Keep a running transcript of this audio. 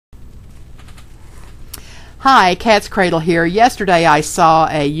Hi, katzcradul here. Yesterday I saw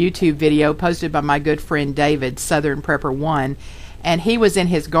a YouTube video posted by my good friend David, Southern Prepper 1, and he was in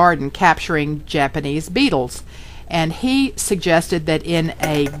his garden capturing Japanese beetles. And he suggested that in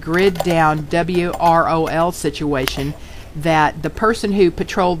a grid down WROL situation that the person who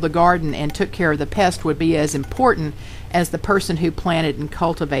patrolled the garden and took care of the pest would be as important as the person who planted and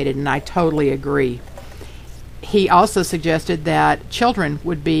cultivated, and I totally agree. He also suggested that children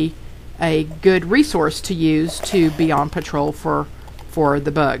would be a good resource to use to be on patrol for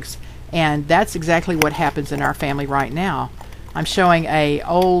the bugs, and that's exactly what happens in our family right now. I'm showing a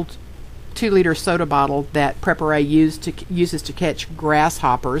old 2-liter soda bottle that Prepper A uses to catch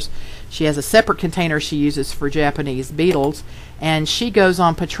grasshoppers. She has a separate container she uses for Japanese beetles, and she goes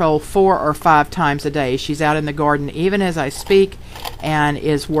on patrol 4 or 5 times a day. She's out in the garden even as I speak and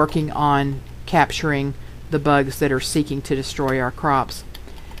is working on capturing the bugs that are seeking to destroy our crops.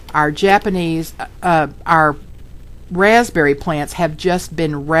 Our raspberry plants have just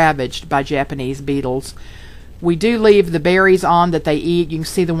been ravaged by Japanese beetles. We do leave the berries on that they eat. You can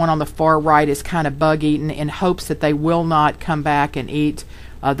see the one on the far right is kind of bug-eaten, in hopes that they will not come back and eat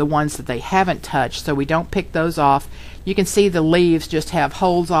the ones that they haven't touched, so we don't pick those off. You can see the leaves just have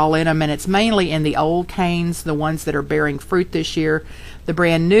holes all in them, and it's mainly in the old canes, the ones that are bearing fruit this year. The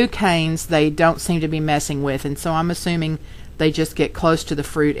brand new canes they don't seem to be messing with, and so I'm assuming they just get close to the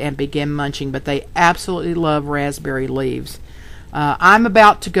fruit and begin munching, but they absolutely love raspberry leaves. I'm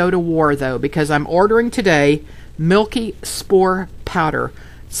about to go to war, though, because I'm ordering today milky spore powder.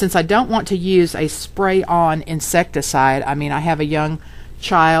 Since I don't want to use a spray-on insecticide, I mean, I have a young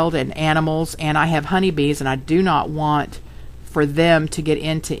child and animals, and I have honeybees, and I do not want for them to get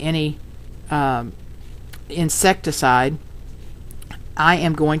into any insecticide. I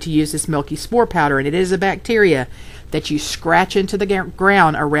am going to use this milky spore powder, and it is a bacteria that you scratch into the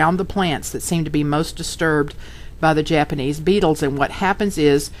ground around the plants that seem to be most disturbed by the Japanese beetles. And what happens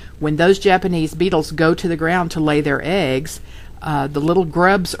is, when those Japanese beetles go to the ground to lay their eggs, the little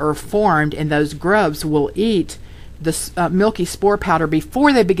grubs are formed, and those grubs will eat the milky spore powder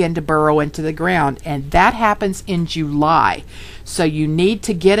before they begin to burrow into the ground, and that happens in July. So you need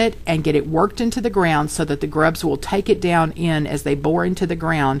to get it and get it worked into the ground so that the grubs will take it down in as they bore into the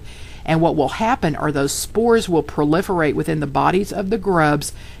ground. And what will happen are those spores will proliferate within the bodies of the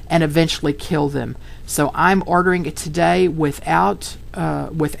grubs and eventually kill them. So I'm ordering it today without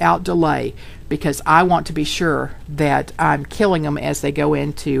delay, because I want to be sure that I'm killing them as they go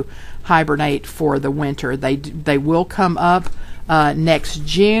into hibernate for the winter. They will come up next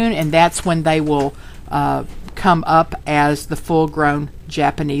June, and that's when they will come up as the full-grown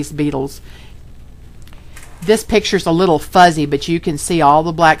Japanese beetles. This picture's a little fuzzy, but you can see all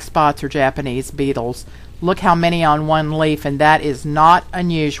the black spots are Japanese beetles. Look how many on one leaf, and that is not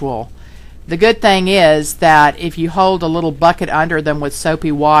unusual. The good thing is that if you hold a little bucket under them with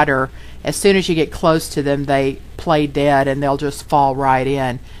soapy water, as soon as you get close to them, they play dead and they'll just fall right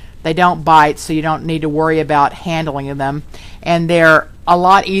in. They don't bite, so you don't need to worry about handling them, and they're a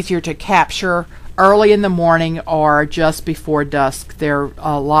lot easier to capture early in the morning or just before dusk. They're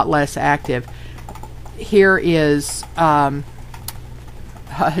a lot less active. Here is a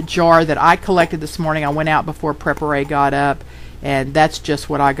jar that I collected this morning. I went out before Prepper A got up, and that's just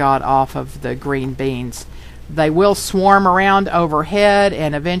what I got off of the green beans. They will swarm around overhead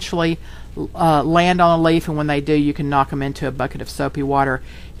and eventually land on a leaf, and when they do, you can knock them into a bucket of soapy water.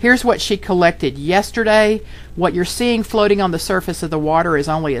 Here's what she collected yesterday. What you're seeing floating on the surface of the water is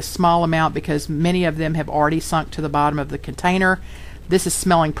only a small amount, because many of them have already sunk to the bottom of the container. This is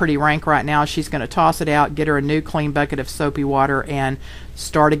smelling pretty rank right now. She's going to toss it out, get her a new clean bucket of soapy water, and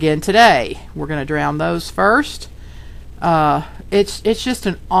start again today. We're going to drown those first. It's just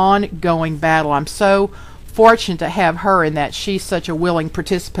an ongoing battle. I'm so fortunate to have her in that she's such a willing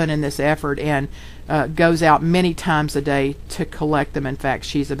participant in this effort, and goes out many times a day to collect them. In fact,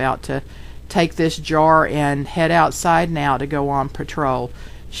 she's about to take this jar and head outside now to go on patrol.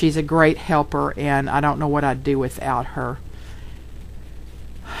 She's a great helper, and I don't know what I'd do without her.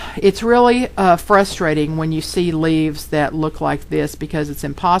 It's really frustrating when you see leaves that look like this, because it's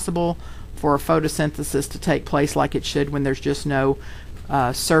impossible for photosynthesis to take place like it should when there's just no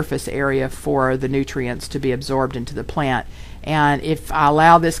surface area for the nutrients to be absorbed into the plant. And if I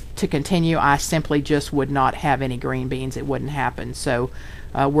allow this to continue, I simply just would not have any green beans. It wouldn't happen. So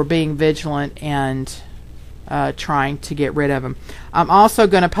we're being vigilant and trying to get rid of them. I'm also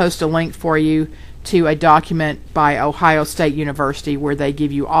going to post a link for you to a document by Ohio State University where they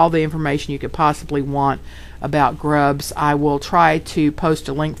give you all the information you could possibly want about grubs. I will try to post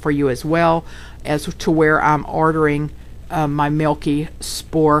a link for you as well as to where I'm ordering my milky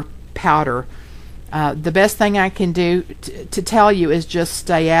spore powder. The best thing I can do to tell you is just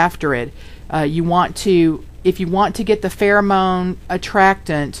stay after it. If you want to get the pheromone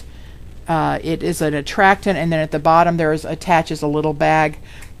attractant, it is an attractant, and then at the bottom attaches a little bag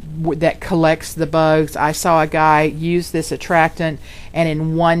that collects the bugs. I saw a guy use this attractant, and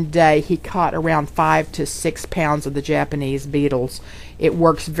in one day he caught around 5 to 6 pounds of the Japanese beetles. It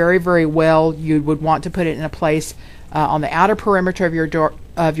works very, very well. You would want to put it in a place on the outer perimeter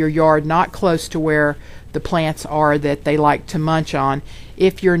of your yard, not close to where the plants are that they like to munch on.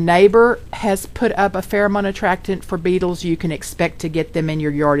 If your neighbor has put up a pheromone attractant for beetles, you can expect to get them in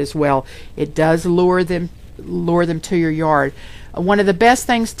your yard as well. It does lure them to your yard. One of the best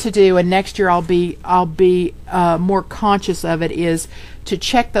things to do, and next year I'll be more conscious of it, is to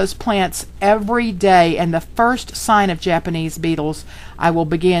check those plants every day, and the first sign of Japanese beetles, I will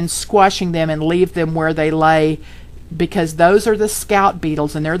begin squashing them and leave them where they lay, because those are the scout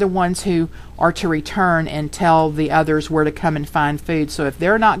beetles, and they're the ones who are to return and tell the others where to come and find food. So if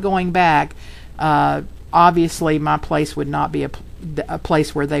they're not going back, obviously my place would not be a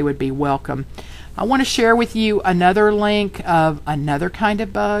place where they would be welcome. I want to share with you another link of another kind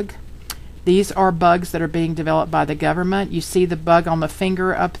of bug. These are bugs that are being developed by the government. You see the bug on the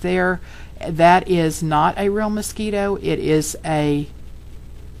finger up there? That is not a real mosquito. It is a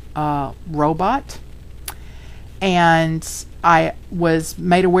robot. And I was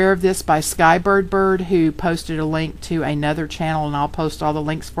made aware of this by Skybird Bird, who posted a link to another channel, and I'll post all the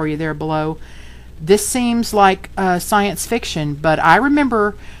links for you there below. This seems like science fiction, but I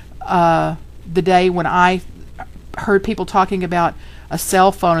remember the day when I heard people talking about a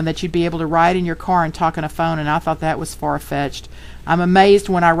cell phone and that you'd be able to ride in your car and talk on a phone, and I thought that was far-fetched. I'm amazed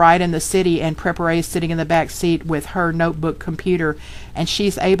when I ride in the city and Prepare is sitting in the back seat with her notebook computer, and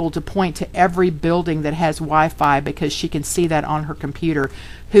she's able to point to every building that has Wi-Fi because she can see that on her computer.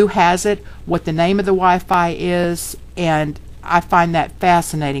 Who has it, what the name of the Wi-Fi is, and I find that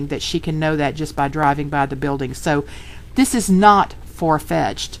fascinating that she can know that just by driving by the building. So this is not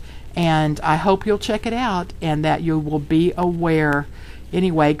far-fetched, and I hope you'll check it out and that you will be aware.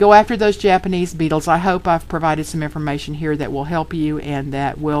 Anyway, go after those Japanese beetles. I hope I've provided some information here that will help you and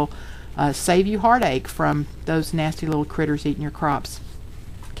that will save you heartache from those nasty little critters eating your crops.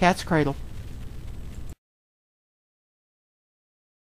 Cat's cradle.